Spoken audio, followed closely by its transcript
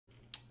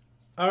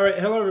All right,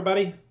 hello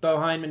everybody.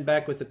 Beau-hindman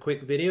back with a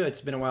quick video. It's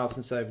been a while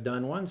since I've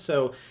done one.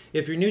 So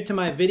if you're new to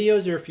my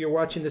videos or if you're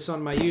watching this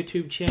on my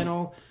YouTube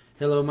channel,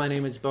 hello, my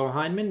name is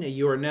Beau-hindman.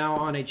 You are now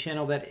on a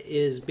channel that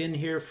has been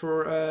here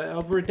for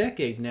over a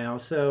decade now.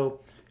 So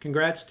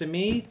congrats to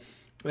me.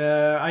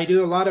 I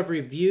do a lot of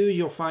reviews.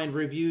 You'll find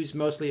reviews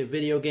mostly of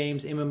video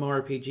games,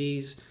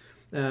 MMORPGs,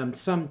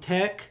 some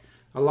tech,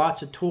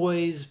 lots of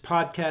toys,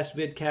 podcast,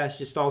 vidcast,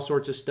 just all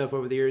sorts of stuff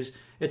over the years.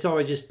 It's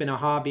always just been a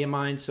hobby of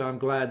mine, so I'm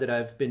glad that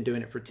I've been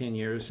doing it for 10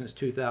 years, since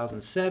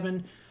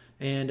 2007,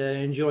 and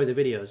enjoy the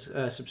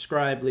videos.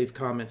 Subscribe, leave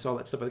comments, all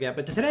that stuff like that.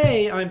 But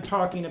today I'm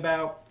talking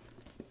about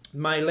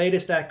my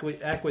latest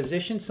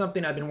acquisition,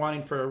 something I've been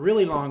wanting for a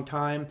really long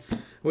time,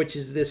 which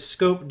is this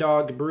scope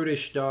dog,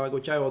 brutish dog,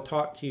 which I will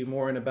talk to you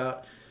more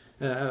about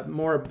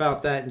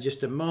that in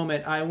just a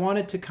moment. I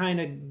wanted to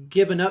kind of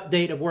give an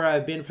update of where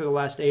I've been for the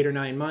last 8 or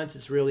 9 months.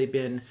 It's really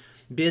been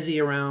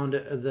busy around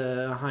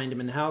the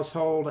Hindman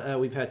household.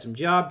 We've had some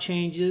job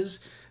changes.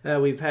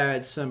 We've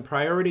had some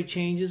priority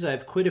changes.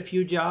 I've quit a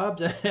few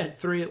jobs. I had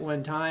 3 at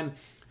one time,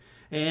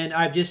 and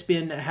I've just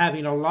been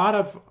having a lot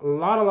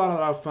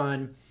of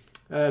fun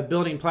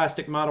building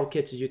plastic model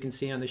kits, as you can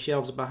see on the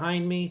shelves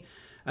behind me.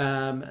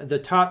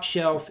 The top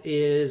shelf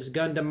is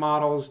Gundam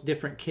models,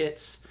 different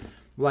kits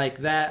like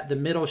that. The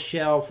middle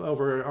shelf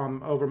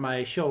over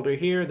my shoulder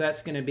here,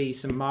 that's going to be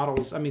some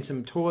models,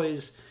 some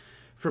toys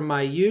from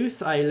my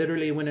youth. I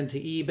literally went into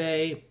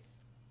eBay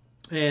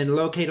and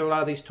located a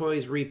lot of these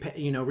toys,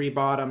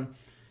 rebought them,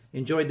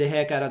 enjoyed the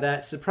heck out of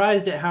that.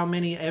 Surprised at how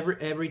many,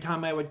 every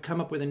time I would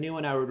come up with a new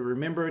one, I would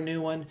remember a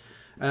new one.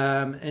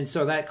 And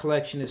so that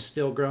collection is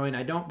still growing.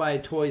 I don't buy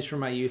toys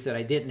from my youth that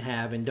I didn't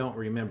have and don't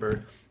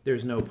remember.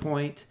 There's no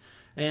point.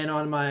 And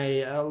on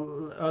my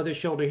other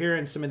shoulder here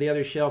and some of the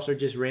other shelves are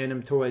just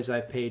random toys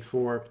I've paid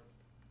for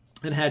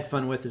and had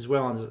fun with as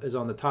well as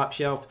on the top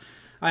shelf.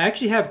 I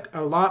actually have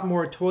a lot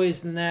more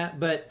toys than that,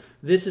 but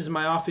this is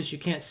my office. You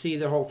can't see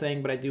the whole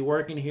thing, but I do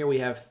work in here. We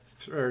have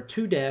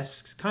 2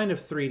 desks, kind of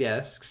 3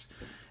 desks,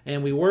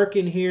 and we work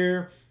in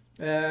here.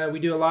 We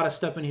do a lot of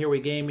stuff in here.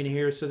 We game in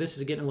here, so this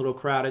is getting a little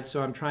crowded,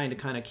 so I'm trying to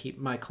kind of keep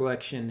my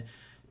collection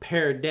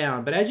pared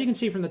down. But as you can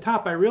see from the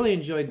top, I really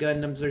enjoy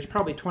Gundams. There's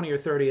probably 20 or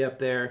 30 up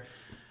there.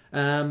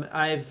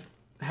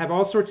 Have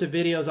all sorts of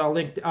videos.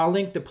 I'll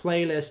link the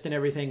playlist and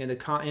everything in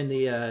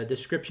the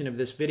description of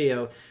this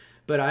video.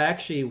 But I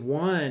actually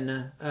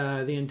won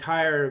at the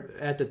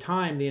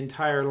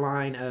entire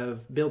line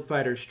of Build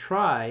Fighters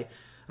Try.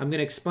 I'm going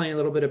to explain a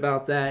little bit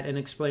about that and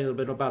explain a little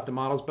bit about the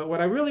models. But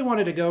what I really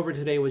wanted to go over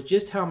today was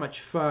just how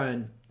much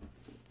fun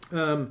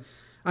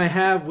I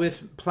have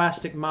with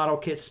plastic model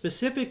kits,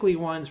 specifically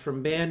ones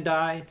from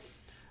Bandai.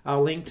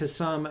 I'll link to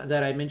some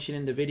that I mentioned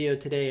in the video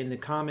today in the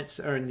comments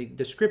or in the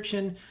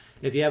description.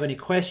 If you have any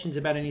questions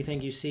about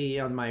anything you see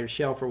on my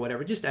shelf or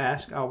whatever, just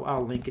ask.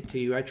 I'll link it to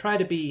you. I try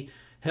to be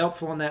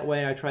helpful in that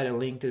way. I try to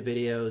link to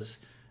videos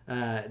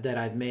that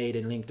I've made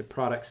and link to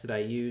products that I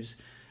use.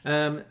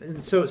 And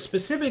so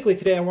specifically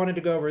today I wanted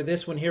to go over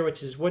this one here,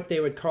 which is what they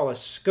would call a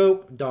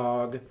scope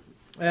dog.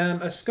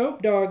 A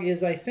scope dog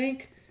is, I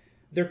think,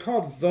 they're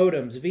called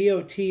Votoms,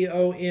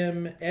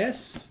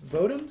 V-O-T-O-M-S,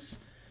 Votoms,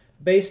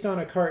 based on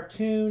a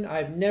cartoon.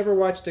 I've never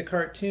watched a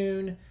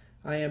cartoon.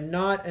 I am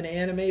not an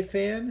anime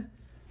fan.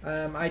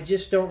 I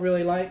just don't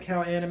really like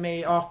how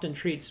anime often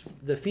treats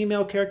the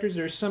female characters.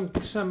 There's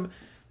some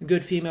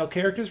good female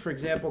characters, for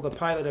example, the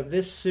pilot of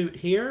this suit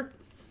here.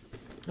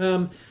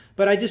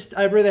 But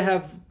I'd rather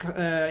have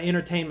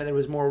entertainment that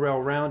was more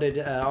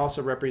well-rounded,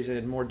 also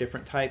represented more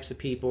different types of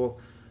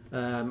people,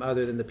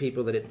 other than the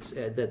people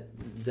that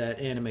that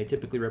anime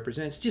typically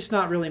represents. Just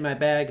not really my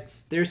bag.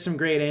 There's some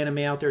great anime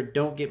out there.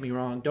 Don't get me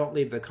wrong. Don't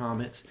leave the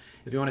comments.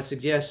 If you want to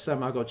suggest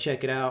some, I'll go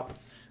check it out.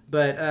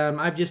 But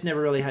I've just never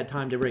really had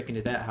time to break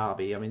into that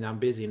hobby. I'm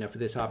busy enough for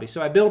this hobby.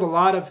 So I build a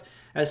lot of,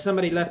 as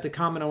somebody left a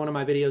comment on one of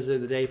my videos the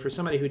other day, for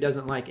somebody who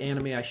doesn't like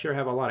anime, I sure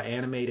have a lot of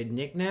animated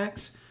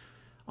knickknacks.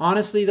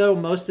 Honestly, though,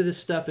 most of this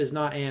stuff is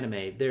not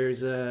anime.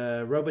 There's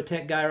a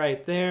Robotech guy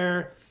right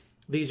there.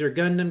 These are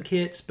Gundam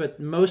kits, but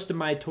most of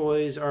my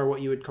toys are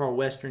what you would call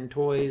Western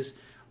toys.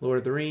 Lord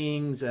of the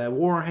Rings,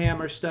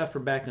 Warhammer stuff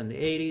from back in the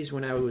 80s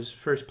when I was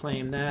first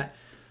playing that.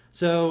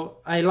 So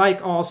I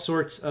like all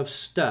sorts of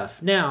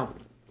stuff. Now,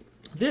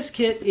 this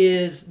kit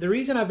is, the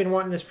reason I've been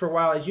wanting this for a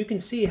while is you can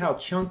see how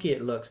chunky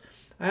it looks.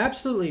 I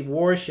absolutely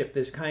worship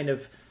this kind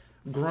of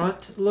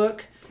grunt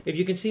look. If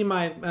you can see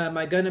my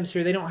Gundams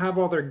here, they don't have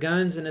all their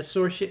guns and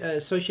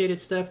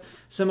associated stuff.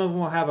 Some of them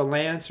will have a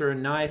lance or a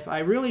knife. I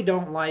really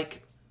don't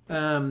like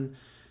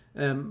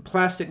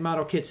plastic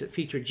model kits that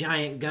feature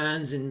giant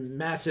guns and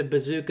massive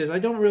bazookas. I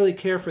don't really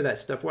care for that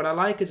stuff. What I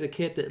like is a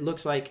kit that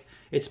looks like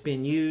it's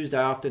been used.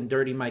 I often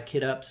dirty my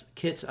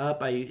kits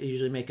up. I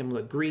usually make them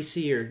look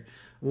greasy or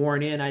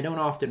worn in. I don't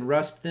often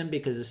rust them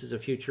because this is a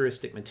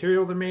futuristic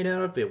material they're made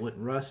out of. It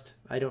wouldn't rust.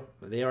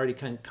 They already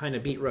kind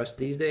of beat rust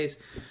these days.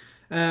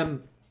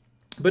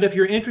 But if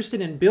you're interested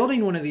in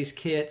building one of these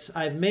kits,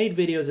 I've made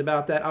videos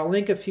about that. I'll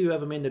link a few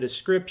of them in the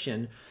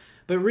description.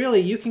 But really,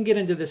 you can get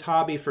into this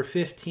hobby for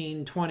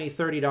 $15, $20,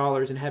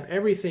 $30 and have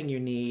everything you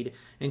need,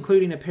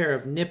 including a pair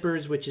of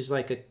nippers, which is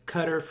like a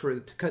cutter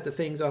to cut the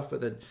things off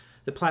of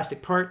the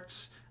plastic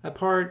parts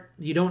apart.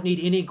 You don't need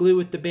any glue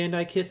with the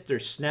Bandai kits. They're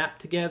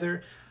snapped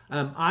together.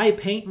 I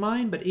paint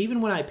mine, but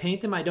even when I paint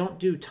them, I don't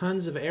do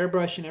tons of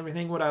airbrush and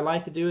everything. What I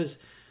like to do is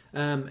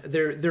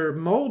they're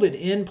molded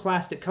in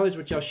plastic colors,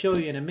 which I'll show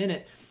you in a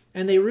minute,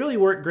 and they really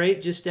work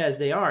great just as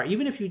they are.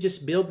 Even if you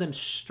just build them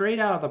straight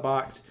out of the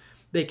box,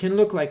 they can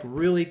look like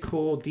really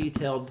cool,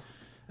 detailed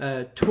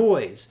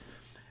toys.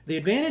 The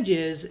advantage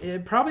is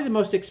probably the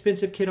most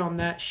expensive kit on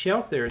that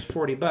shelf there is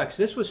 40 bucks.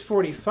 This was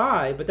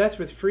 45, but that's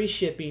with free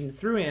shipping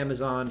through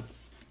Amazon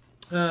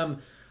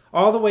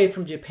all the way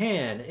from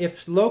Japan.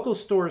 If local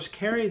stores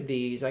carried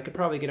these, I could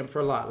probably get them for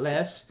a lot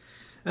less.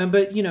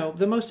 But, you know,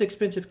 the most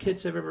expensive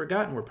kits I've ever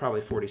gotten were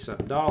probably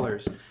 $40-something.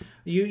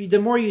 The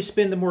more you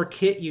spend, the more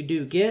kit you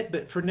do get.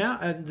 But for now,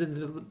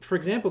 for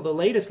example, the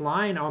latest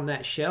line on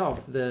that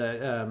shelf,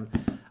 the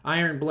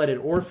Iron-Blooded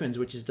Orphans,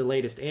 which is the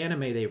latest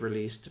anime they've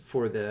released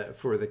for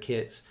the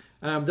kits,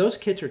 those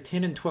kits are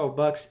 10 and 12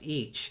 bucks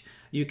each.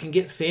 You can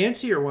get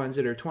fancier ones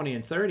that are 20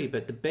 and 30,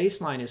 but the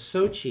baseline is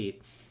so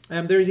cheap.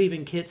 There's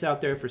even kits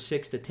out there for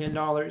 $6 to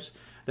 $10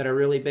 that are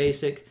really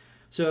basic.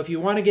 So if you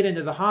want to get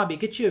into the hobby,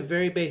 get you a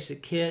very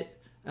basic kit.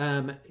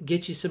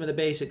 Get you some of the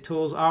basic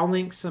tools. I'll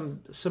link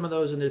some of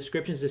those in the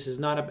descriptions. This is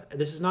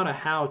not a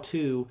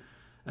how-to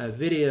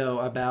video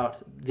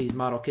about these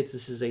model kits.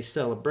 This is a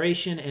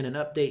celebration and an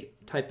update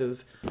type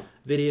of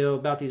video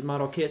about these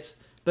model kits.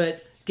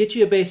 But get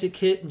you a basic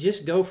kit and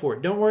just go for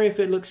it. Don't worry if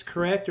it looks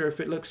correct or if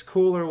it looks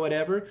cool or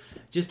whatever.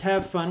 Just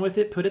have fun with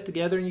it. Put it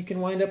together, and you can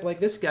wind up like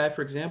this guy,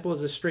 for example,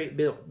 is a straight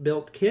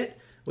built kit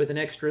with an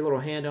extra little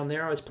hand on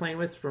there I was playing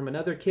with from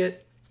another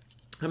kit.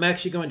 I'm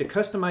actually going to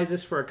customize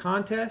this for a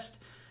contest,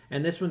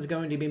 and this one's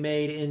going to be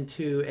made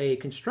into a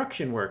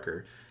construction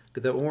worker.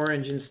 The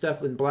orange and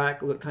stuff in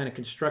black look kind of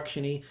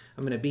construction-y.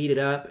 I'm going to beat it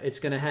up. It's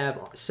going to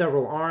have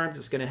several arms.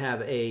 It's going to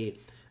have a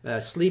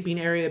sleeping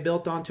area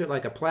built onto it,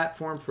 like a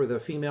platform for the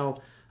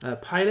female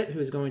pilot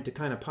who's going to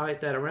kind of pilot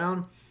that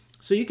around.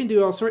 So you can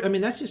do all sorts. I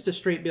mean, that's just a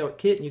straight built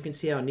kit, and you can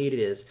see how neat it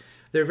is.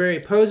 They're very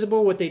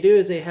posable. What they do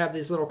is they have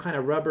these little kind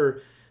of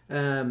rubber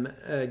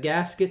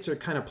gaskets or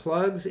kind of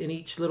plugs in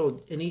each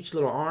little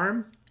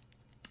arm,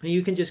 and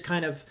you can just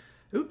kind of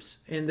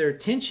and their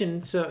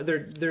tension, so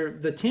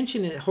the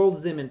tension, it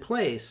holds them in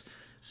place,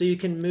 so you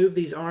can move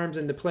these arms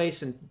into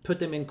place and put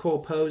them in cool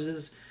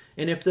poses.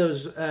 And if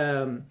those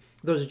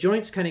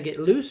joints kind of get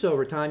loose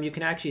over time, you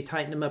can actually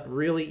tighten them up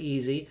really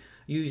easy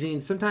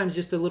using sometimes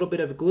just a little bit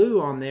of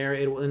glue on there.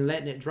 And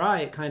letting it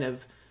dry, it kind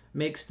of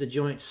makes the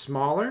joint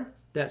smaller,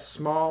 that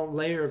small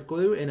layer of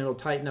glue, and it'll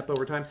tighten up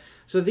over time.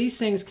 So these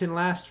things can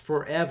last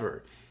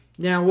forever.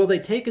 Now, will they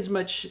take as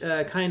much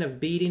kind of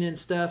beating and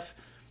stuff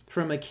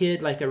from a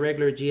kid like a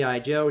regular G.I.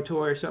 Joe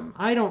toy or something?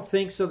 I don't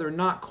think so. They're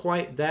not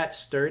quite that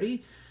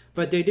sturdy,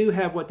 but they do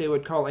have what they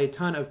would call a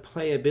ton of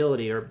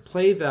playability or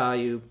play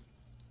value,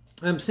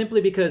 simply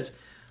because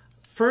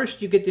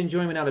first you get the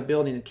enjoyment out of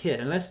building the kit.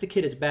 Unless the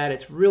kit is bad,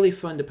 it's really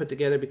fun to put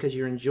together because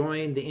you're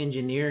enjoying the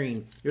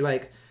engineering. You're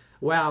like,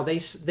 wow,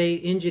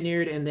 they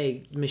engineered and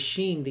they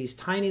machined these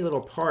tiny little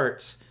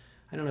parts.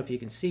 I don't know if you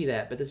can see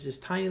that, but this is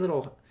tiny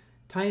little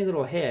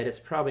head. It's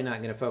probably not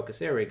going to focus.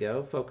 There we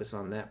go. Focus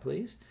on that,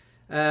 please.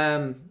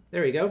 There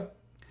we go.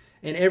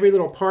 And every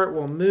little part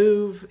will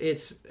move.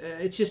 It's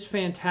just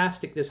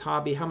fantastic, this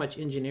hobby, how much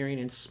engineering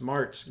and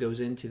smarts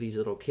goes into these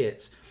little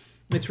kits.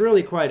 It's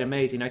really quite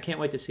amazing. I can't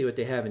wait to see what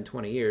they have in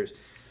 20 years.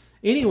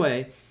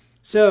 Anyway,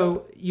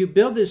 so you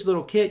build this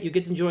little kit, you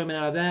get the enjoyment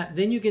out of that.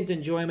 Then you get the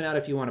enjoyment out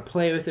if you want to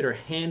play with it or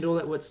handle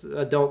it, what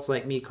adults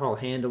like me call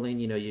handling.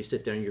 You know, you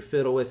sit there and you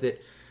fiddle with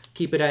it,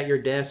 keep it at your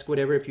desk,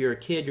 whatever. If you're a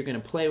kid, you're going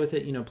to play with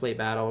it, you know, play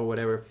battle or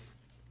whatever.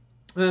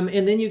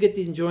 And then you get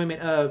the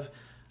enjoyment of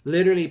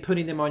literally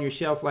putting them on your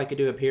shelf like I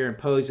do up here and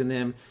posing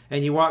them,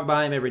 and you walk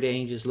by them every day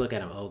and you just look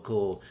at them. Oh,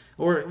 cool.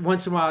 Or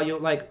once in a while,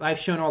 you'll, like, I've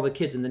shown all the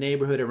kids in the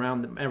neighborhood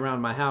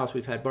around my house.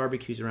 We've had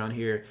barbecues around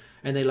here,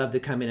 and they love to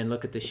come in and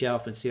look at the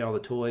shelf and see all the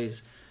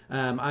toys.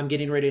 I'm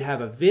getting ready to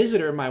have a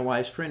visitor, my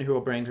wife's friend, who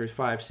will bring her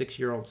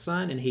 5-6-year-old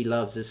son, and he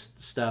loves this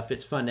stuff.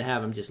 It's fun to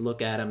have him just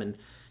look at them, and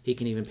he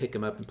can even pick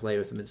them up and play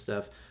with them and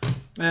stuff.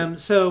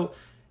 So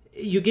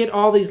you get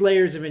all these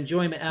layers of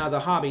enjoyment out of the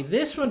hobby.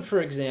 This one,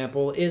 for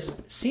example,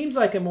 seems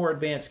like a more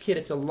advanced kit.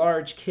 It's a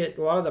large kit.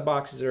 A lot of the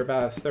boxes are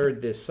about 1/3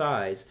 this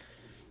size.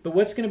 But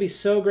what's going to be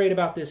so great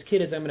about this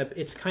kit is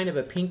it's kind of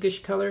a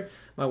pinkish color.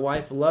 My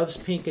wife loves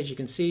pink, as you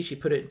can see. She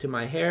put it into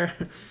my hair.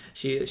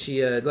 she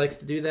likes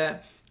to do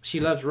that. She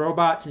loves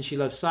robots and she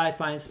loves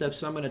sci-fi and stuff.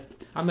 So I'm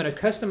gonna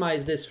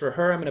customize this for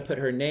her. I'm gonna put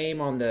her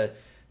name on the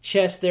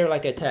chest there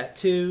like a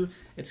tattoo.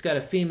 It's got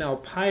a female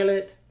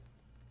pilot.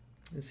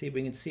 Let's see if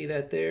we can see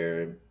that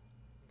there.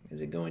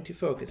 Is it going to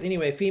focus?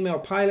 Anyway, female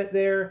pilot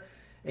there.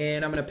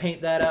 And I'm going to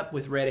paint that up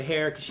with red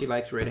hair because she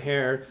likes red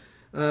hair.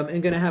 And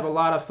going to have a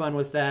lot of fun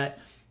with that.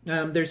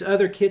 There's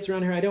other kits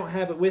around here. I don't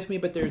have it with me,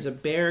 but there's a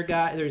bear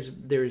guy.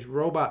 There's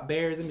robot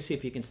bears. Let me see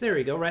if you can. There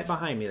we go, right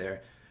behind me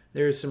there.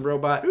 There's some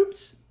robot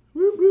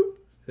Whoop,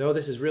 whoop. Oh,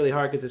 this is really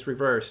hard because it's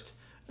reversed.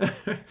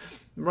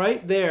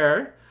 Right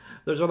there,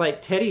 those are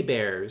like teddy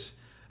bears.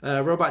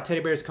 Robot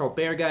teddy bears called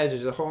Bear Guys.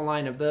 There's a whole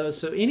line of those.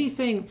 So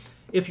anything,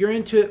 if you're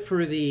into it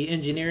for the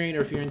engineering,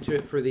 or if you're into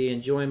it for the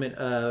enjoyment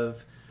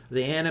of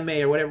the anime,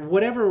 or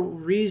whatever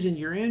reason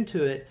you're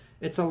into it,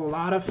 it's a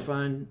lot of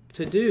fun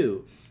to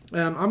do.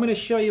 I'm going to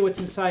show you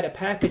what's inside a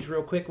package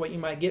real quick, what you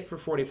might get for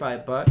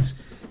 45 bucks.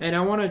 And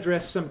I want to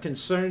address some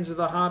concerns of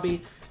the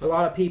hobby. A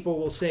lot of people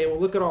will say, well,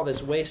 look at all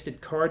this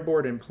wasted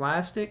cardboard and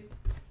plastic.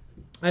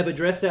 I've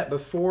addressed that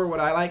before. What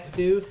I like to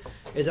do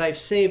is I've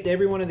saved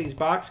every one of these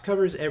box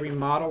covers. Every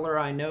modeler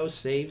I know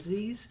saves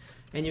these.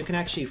 And you can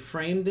actually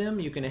frame them.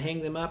 You can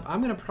hang them up.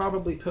 I'm going to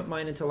probably put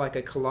mine into like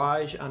a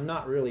collage. I'm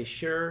not really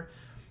sure.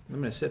 I'm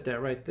going to set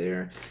that right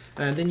there.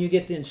 And then you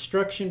get the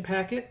instruction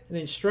packet. The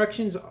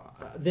instructions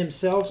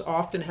themselves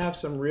often have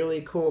some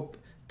really cool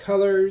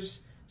colors,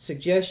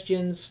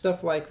 suggestions,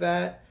 stuff like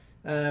that.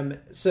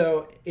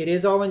 So it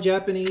is all in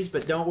Japanese,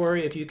 but don't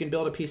worry. If you can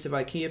build a piece of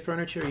IKEA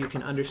furniture, you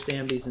can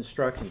understand these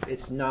instructions.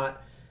 It's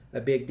not a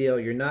big deal.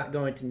 You're not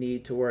going to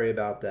need to worry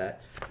about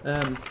that.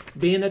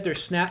 Being that they're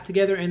snapped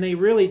together, and they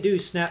really do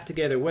snap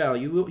together well,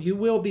 you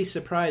will be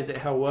surprised at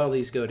how well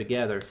these go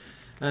together.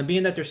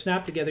 Being that they're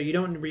snapped together,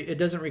 it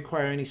doesn't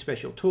require any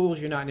special tools.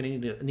 You're not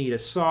going to need a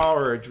saw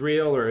or a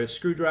drill or a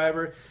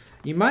screwdriver.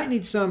 You might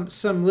need some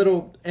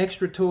little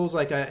extra tools,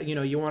 like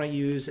you want to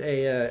use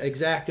a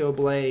X-Acto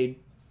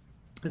blade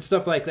and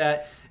stuff like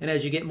that. And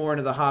as you get more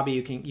into the hobby,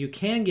 you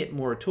can get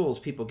more tools.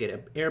 People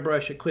get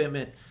airbrush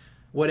equipment,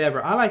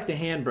 whatever. I like to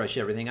hand brush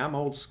everything. I'm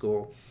old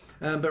school.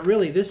 But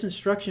really, this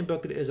instruction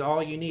book is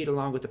all you need,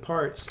 along with the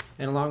parts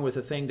and along with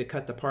a thing to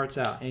cut the parts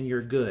out, and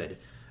you're good.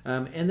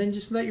 And then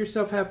just let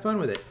yourself have fun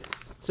with it.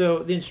 So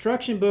the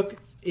instruction book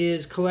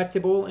is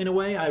collectible in a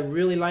way. I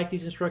really like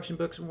these instruction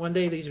books. One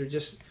day, these are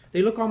just,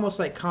 they look almost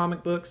like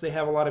comic books. They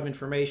have a lot of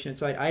information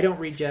inside. I don't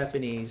read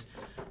Japanese,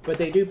 but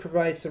they do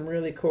provide some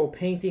really cool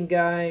painting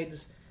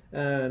guides,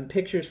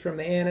 pictures from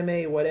the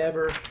anime,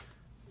 whatever.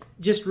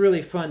 Just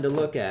really fun to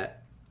look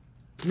at.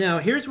 Now,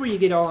 here's where you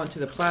get all onto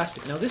the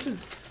plastic. Now, this is,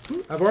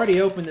 I've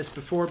already opened this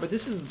before, but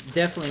this is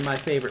definitely my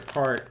favorite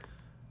part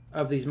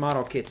of these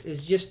model kits,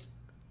 is just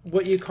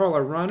what you call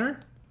a runner.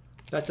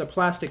 That's a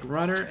plastic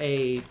runner,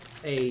 a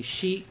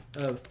sheet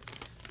of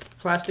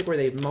plastic where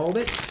they mold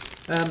it.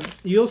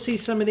 You'll see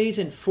some of these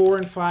in 4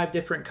 and 5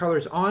 different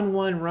colors on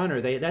one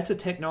runner. That's a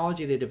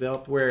technology they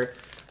developed where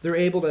they're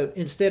able to,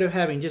 instead of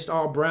having just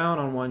all brown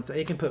on one,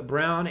 they can put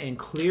brown and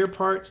clear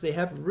parts. They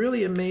have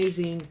really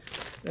amazing,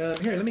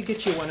 here, let me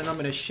get you one and I'm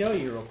going to show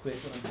you real quick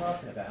what I'm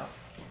talking about.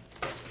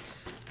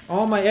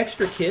 All my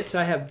extra kits,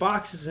 I have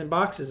boxes and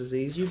boxes of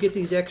these. You get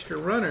these extra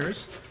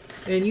runners,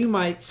 and you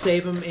might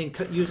save them and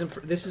use them for,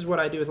 this is what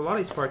I do with a lot of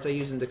these parts. I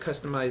use them to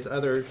customize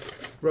other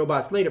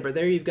robots later. But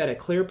there you've got a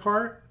clear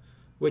part,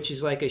 which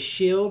is like a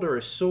shield or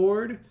a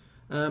sword.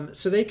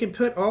 So they can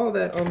put all of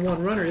that on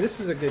one runner. This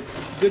is a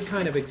good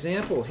kind of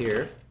example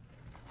here.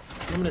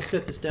 I'm going to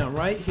set this down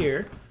right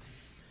here.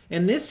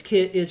 And this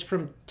kit is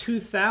from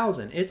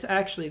 2000. It's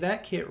actually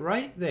that kit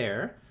right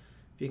there.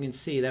 If you can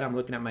see that, I'm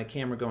looking at my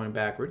camera going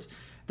backwards.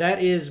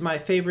 That is my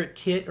favorite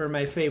kit, or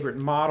my favorite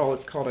model.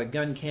 It's called a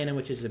gun cannon,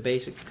 which is a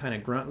basic kind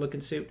of grunt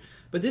looking suit.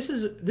 But this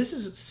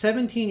is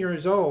 17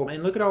 years old,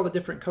 and look at all the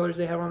different colors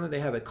they have on there. They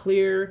have a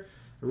clear,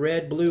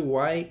 red, blue,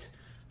 white.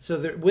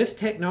 So with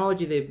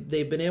technology,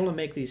 they've been able to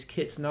make these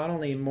kits not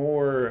only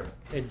more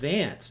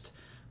advanced,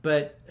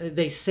 but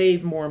they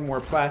save more and more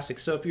plastic.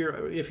 So if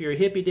you're a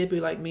hippy dippy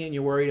like me and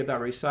you're worried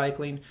about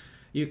recycling,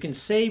 you can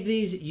save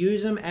these,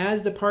 use them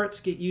as the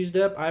parts get used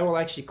up. I will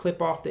actually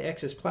clip off the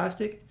excess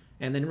plastic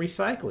and then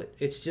recycle it.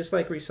 It's just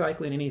like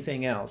recycling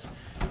anything else.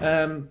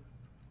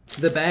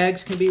 The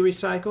bags can be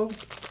recycled.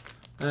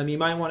 You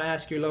might want to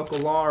ask your local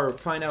law or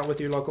find out with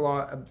your local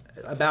law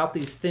about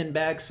these thin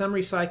bags. Some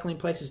recycling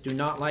places do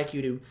not like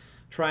you to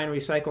try and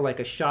recycle like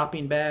a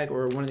shopping bag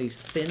or one of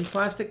these thin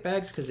plastic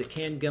bags because it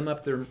can gum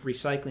up their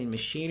recycling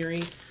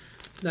machinery.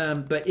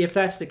 But if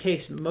that's the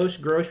case,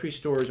 most grocery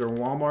stores or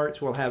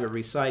Walmarts will have a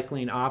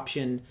recycling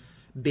option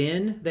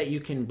bin that you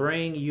can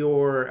bring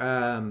your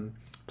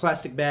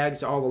plastic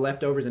bags, all the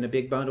leftovers in a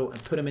big bundle,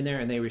 and put them in there,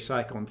 and they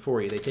recycle them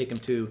for you. They take them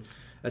to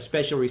a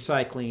special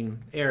recycling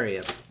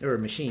area or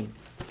machine.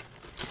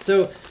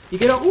 So you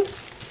get all,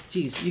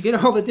 you get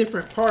all the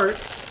different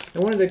parts.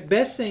 And one of the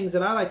best things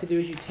that I like to do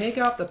is you take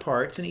out the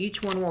parts, and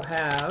each one will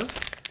have,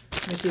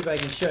 let me see if I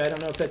can show you. I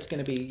don't know if that's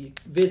going to be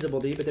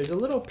visible to you, but there's a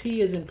little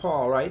P as in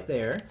Paul right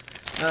there.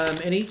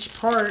 And each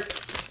part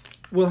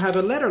will have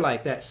a letter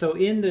like that. So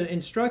in the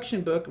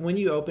instruction book, when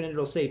you open it,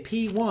 it'll say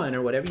P1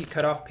 or whatever. You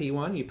cut off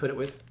P1, you put it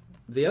with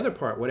the other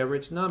part, whatever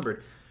it's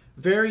numbered.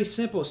 Very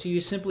simple. So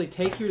you simply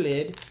take your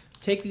lid,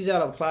 take these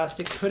out of the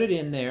plastic, put it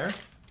in there,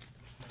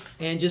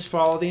 and just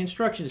follow the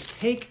instructions.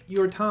 Take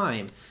your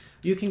time.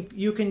 You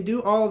can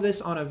do all of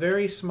this on a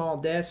very small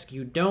desk.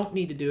 You don't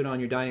need to do it on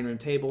your dining room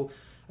table.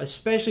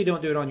 Especially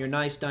don't do it on your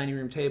nice dining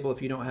room table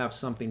if you don't have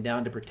something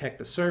down to protect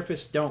the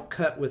surface. Don't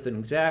cut with an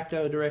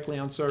X-Acto directly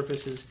on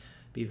surfaces.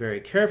 Be very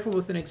careful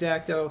with an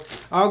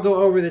X-Acto. I'll go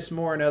over this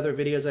more in other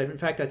videos. In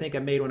fact, I think I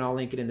made one. I'll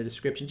link it in the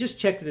description. Just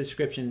check the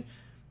description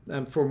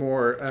for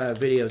more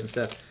videos and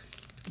stuff.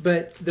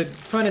 But the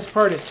funnest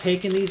part is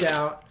taking these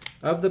out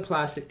of the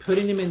plastic,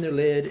 putting them in the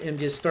lid, and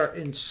just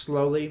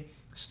slowly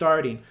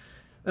starting.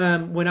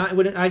 When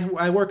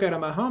I work out of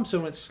my home, so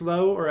when it's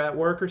slow or at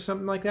work or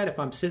something like that, if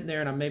I'm sitting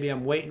there and maybe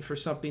I'm waiting for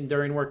something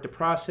during work to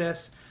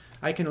process,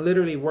 I can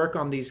literally work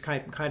on these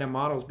kind of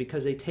models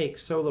because they take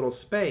so little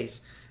space.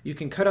 You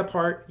can cut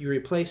apart, you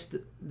replace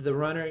the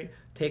runner,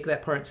 take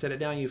that part and set it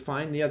down, you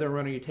find the other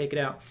runner, you take it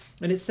out.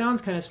 And it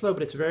sounds kind of slow,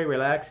 but it's very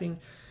relaxing.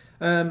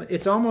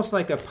 It's almost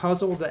like a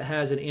puzzle that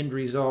has an end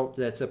result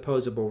that's a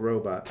posable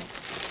robot.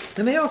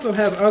 And they also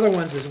have other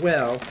ones as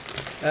well.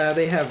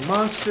 They have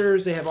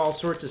monsters, they have all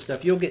sorts of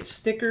stuff. You'll get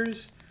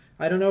stickers.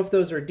 I don't know if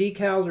those are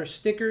decals or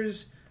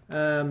stickers.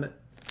 I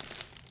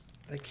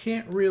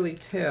can't really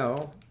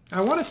tell.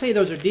 I want to say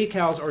those are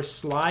decals or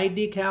slide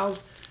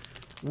decals.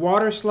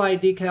 Water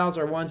slide decals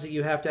are ones that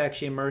you have to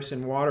actually immerse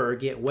in water or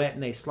get wet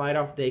and they slide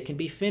off. They can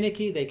be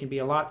finicky. They can be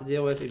a lot to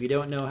deal with. If you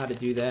don't know how to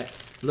do that,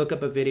 look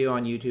up a video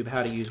on YouTube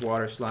how to use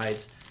water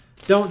slides.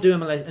 Don't do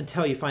them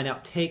until you find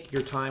out. Take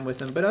your time with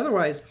them. But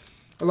otherwise,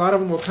 a lot of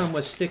them will come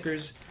with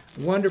stickers.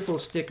 Wonderful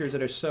stickers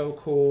that are so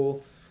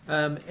cool.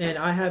 And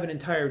I have an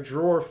entire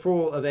drawer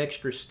full of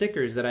extra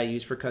stickers that I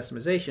use for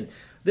customization.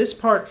 This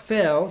part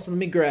fell, so let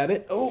me grab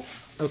it. Oh,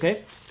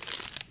 okay.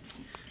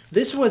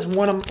 This was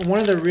one of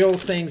the real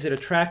things that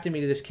attracted me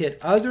to this kit,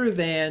 other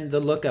than the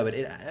look of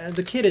it.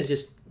 The kit is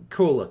just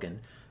cool looking.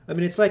 I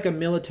mean, it's like a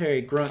military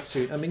grunt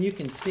suit. I mean, you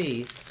can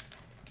see,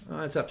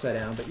 oh, it's upside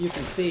down, but you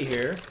can see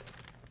here.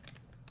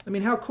 I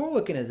mean, how cool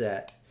looking is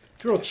that?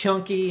 It's real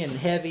chunky and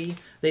heavy.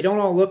 They don't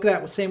all look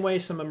that same way.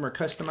 Some of them are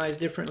customized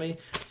differently.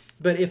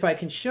 But if I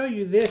can show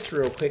you this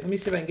real quick, let me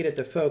see if I can get it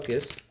to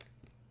focus.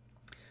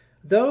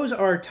 Those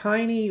are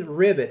tiny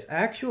rivets,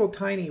 actual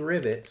tiny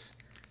rivets.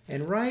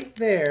 And right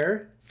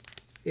there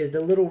is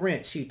the little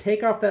wrench. So you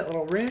take off that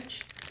little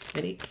wrench,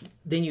 and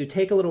then you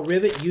take a little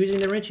rivet using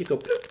the wrench, you go,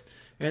 bloop,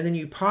 and then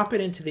you pop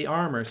it into the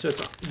armor. So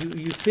it's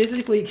you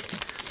physically,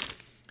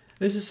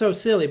 this is so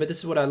silly, but this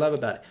is what I love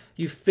about it.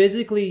 You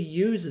physically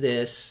use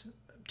this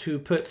to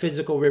put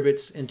physical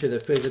rivets into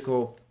the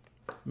physical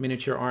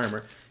miniature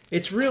armor.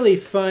 It's really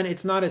fun.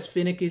 It's not as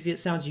finicky as it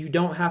sounds. You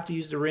don't have to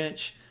use the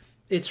wrench.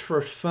 It's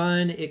for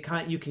fun.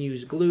 You can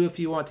use glue if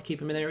you want to keep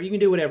them in there. You can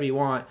do whatever you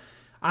want.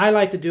 I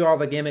like to do all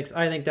the gimmicks.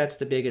 I think that's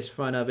the biggest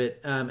fun of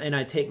it, and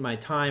I take my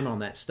time on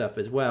that stuff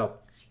as well.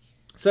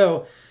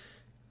 So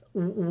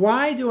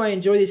why do I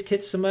enjoy these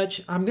kits so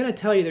much? I'm going to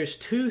tell you there's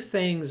two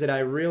things that I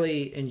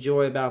really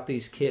enjoy about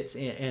these kits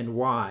and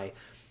why.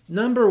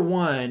 Number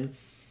one,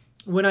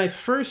 when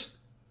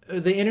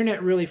the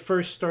internet really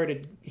first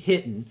started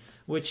hitting,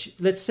 which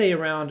let's say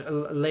around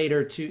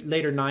later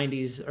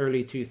 90s,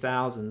 early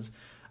 2000s,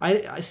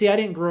 I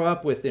didn't grow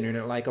up with the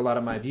internet like a lot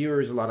of my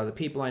viewers, a lot of the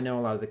people I know,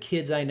 a lot of the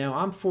kids I know.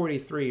 I'm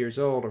 43 years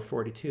old or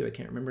 42, I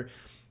can't remember.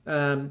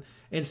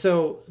 And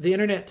so the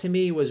internet to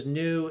me was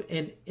new,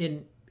 and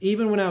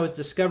even when I was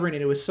discovering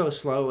it, it was so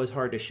slow, it was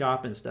hard to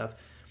shop and stuff.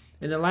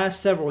 In the last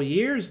several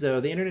years,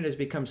 though, the internet has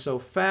become so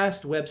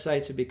fast,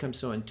 websites have become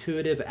so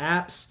intuitive,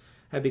 apps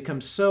have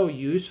become so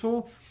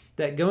useful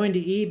that going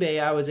to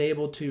eBay, I was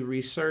able to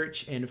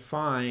research and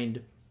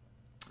find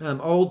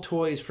old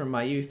toys from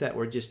my youth that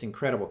were just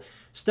incredible.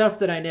 Stuff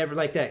that I never,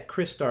 like that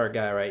Crystar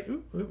guy, right?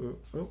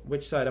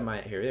 Which side am I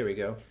at here? There we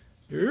go.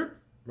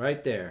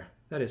 Right there.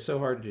 That is so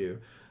hard to do.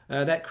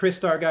 That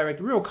Crystar guy,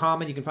 right? Real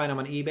common. You can find them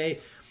on eBay.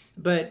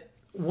 But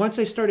once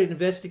I started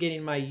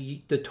investigating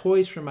the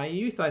toys from my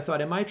youth, I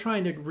thought, am I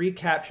trying to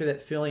recapture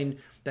that feeling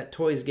that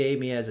toys gave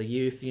me as a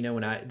youth? You know,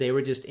 when they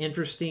were just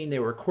interesting, they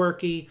were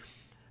quirky.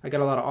 I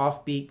got a lot of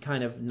offbeat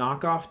kind of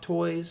knockoff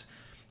toys,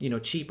 you know,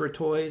 cheaper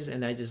toys,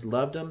 and I just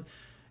loved them.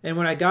 And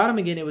when I got them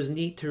again, it was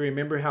neat to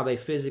remember how they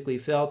physically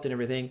felt and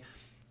everything.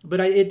 But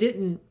it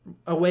didn't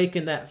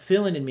awaken that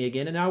feeling in me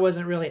again, and I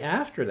wasn't really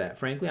after that.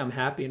 Frankly, I'm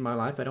happy in my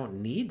life. I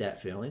don't need that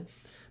feeling.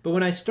 But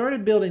when I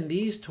started building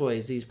these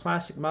toys, these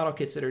plastic model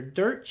kits that are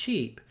dirt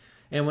cheap,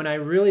 and when I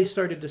really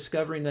started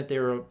discovering that they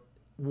were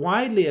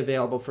widely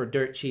available for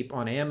dirt cheap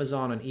on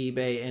Amazon, on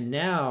eBay, and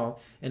now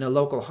in a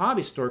local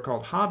hobby store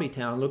called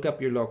Hobbytown. Look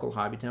up your local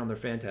Hobbytown. They're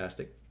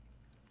fantastic.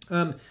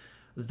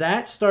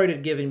 That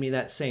started giving me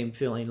that same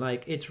feeling.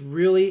 Like, it's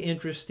really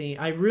interesting.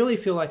 I really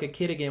feel like a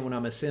kid again when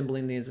I'm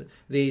assembling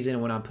these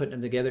and when I'm putting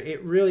them together.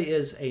 It really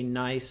is a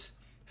nice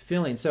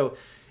feeling. So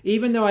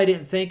even though I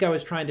didn't think I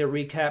was trying to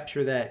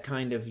recapture that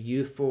kind of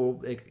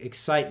youthful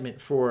excitement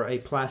for a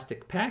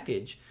plastic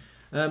package,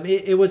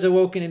 it was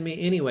awoken in me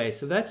anyway.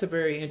 So that's a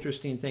very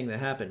interesting thing that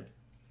happened.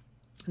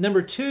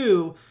 Number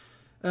two,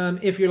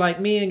 if you're like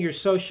me and you're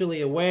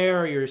socially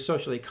aware, or you're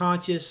socially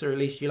conscious, or at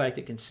least you like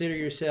to consider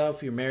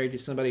yourself, you're married to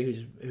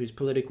somebody who's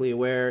politically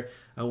aware,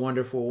 a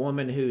wonderful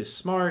woman who's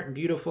smart and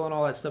beautiful and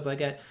all that stuff like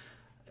that,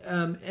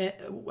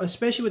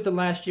 especially with the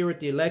last year with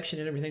the election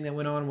and everything that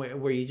went on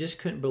where you just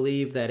couldn't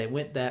believe that it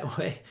went that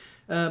way,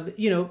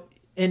 you know,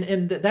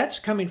 That's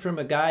coming from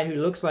a guy who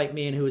looks like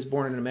me and who was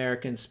born in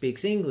America and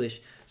speaks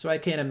English. So I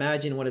can't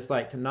imagine what it's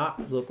like to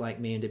not look like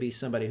me and to be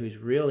somebody who's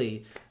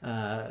really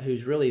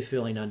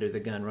feeling under the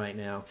gun right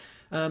now.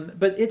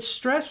 But it's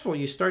stressful.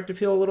 You start to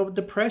feel a little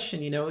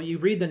depression. You know, you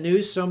read the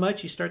news so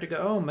much, you start to go,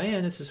 "Oh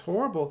man, this is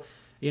horrible."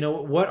 You know,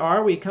 what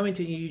are we coming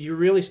to? You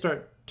really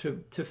start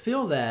to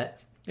feel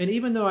that. And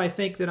even though I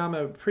think that I'm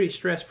a pretty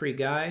stress-free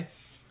guy,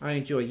 I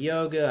enjoy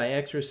yoga, I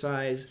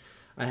exercise,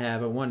 I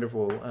have a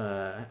wonderful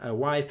a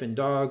wife and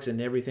dogs,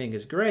 and everything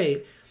is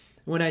great.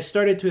 When I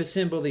started to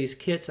assemble these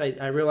kits,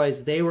 I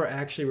realized they were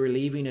actually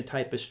relieving a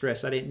type of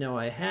stress I didn't know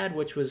I had,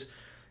 which was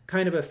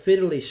kind of a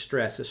fiddly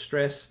stress, a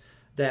stress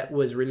that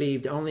was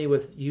relieved only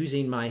with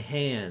using my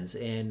hands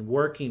and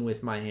working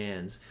with my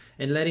hands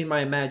and letting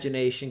my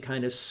imagination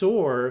kind of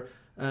soar,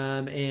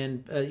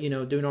 you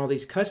know, doing all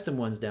these custom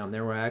ones down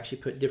there where I actually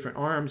put different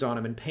arms on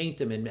them and paint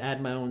them and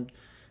add my own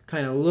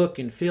kind of look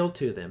and feel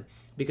to them.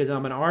 Because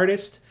I'm an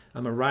artist,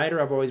 I'm a writer,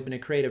 I've always been a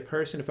creative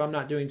person. If I'm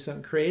not doing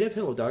something creative,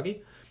 hello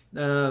doggy,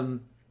 I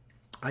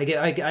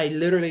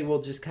literally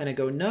will just kind of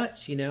go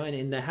nuts, you know, and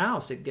in the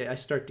house I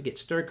start to get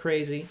stir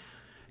crazy.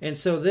 And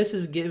so this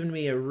has given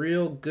me a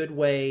real good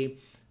way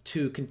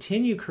to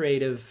continue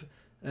creative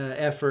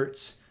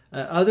efforts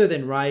other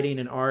than writing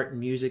and art and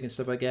music and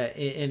stuff like that,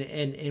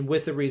 and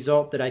with the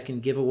result that I can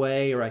give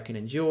away or I can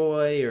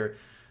enjoy, or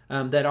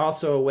that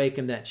also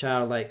awaken that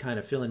childlike kind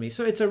of feeling me.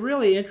 So it's a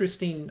really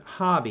interesting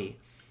hobby.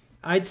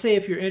 I'd say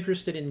if you're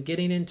interested in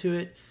getting into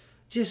it,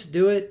 just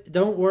do it.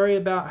 Don't worry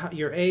about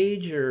your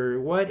age or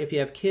what. If you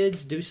have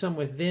kids, do some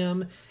with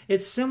them.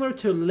 It's similar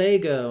to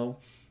Lego,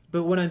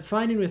 but what I'm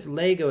finding with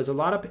Lego is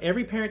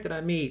every parent that I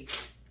meet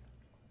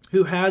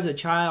who has a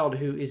child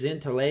who is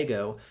into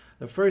Lego,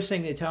 the first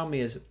thing they tell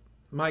me is,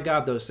 "My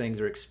God, those things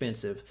are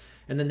expensive."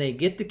 And then they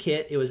get the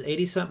kit. It was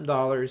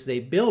 $80-something. They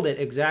build it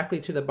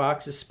exactly to the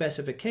box's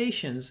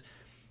specifications,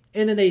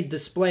 and then they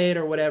display it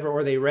or whatever,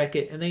 or they wreck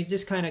it, and they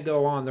just kind of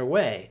go on their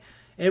way.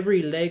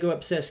 Every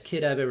Lego-obsessed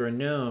kid I've ever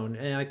known,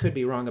 and I could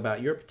be wrong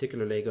about your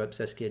particular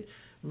Lego-obsessed kid,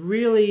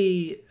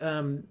 really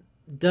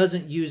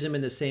doesn't use them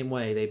in the same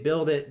way. They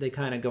build it, they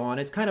kind of go on.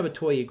 It's kind of a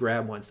toy you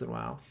grab once in a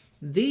while.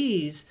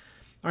 These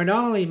are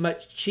not only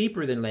much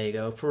cheaper than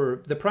Lego.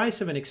 For the price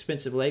of an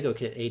expensive Lego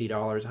kit,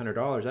 $80,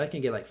 $100, I can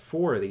get like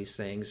 4 of these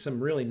things,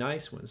 some really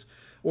nice ones,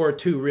 or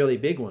 2 really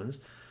big ones.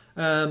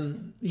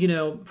 You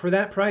know, for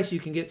that price, you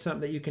can get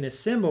something that you can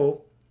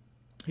assemble,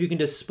 you can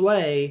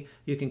display,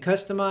 you can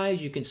customize,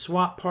 you can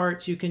swap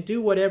parts, you can do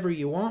whatever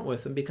you want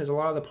with them because a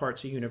lot of the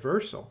parts are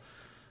universal.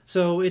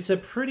 So it's a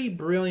pretty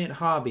brilliant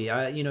hobby.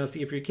 You know, if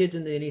your kid's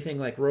into anything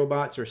like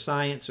robots or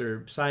science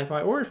or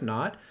sci-fi, or if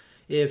not,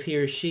 if he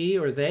or she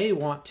or they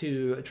want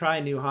to try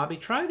a new hobby,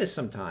 try this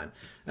sometime.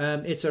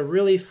 It's a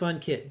really fun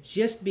kit.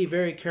 Just be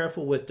very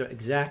careful with the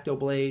X-Acto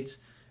blades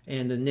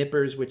and the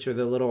nippers, which are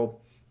the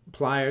little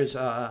pliers.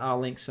 I'll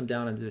link some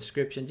down in the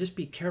description. Just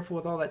be careful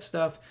with all that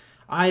stuff.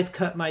 I've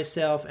cut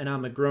myself, and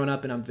I'm a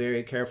grown-up, and I'm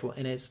very careful,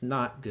 and it's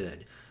not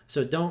good.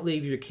 So don't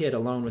leave your kid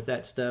alone with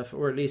that stuff,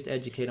 or at least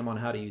educate them on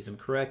how to use them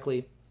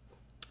correctly.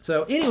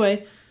 So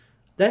anyway,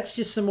 that's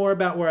just some more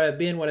about where I've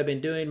been, what I've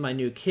been doing, my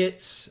new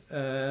kits,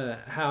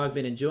 how I've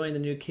been enjoying the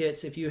new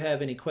kits. If you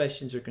have any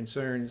questions or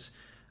concerns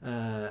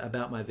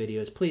about my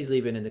videos, please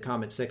leave it in the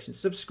comment section.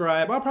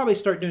 Subscribe. I'll probably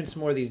start doing some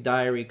more of these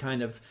diary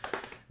kind of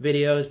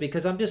videos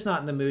because I'm just not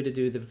in the mood to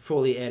do the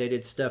fully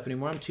edited stuff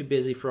anymore. I'm too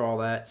busy for all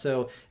that.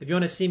 So if you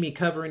want to see me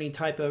cover any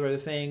type of other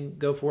thing,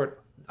 go for it.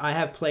 I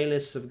have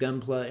playlists of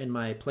Gunpla in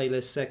my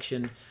playlist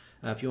section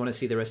if you want to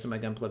see the rest of my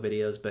Gunpla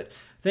videos. But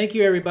thank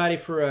you everybody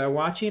for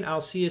watching.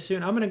 I'll see you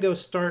soon. I'm going to go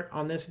start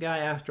on this guy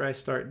after I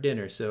start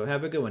dinner. So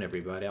have a good one,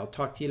 everybody. I'll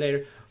talk to you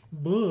later.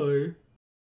 Bye.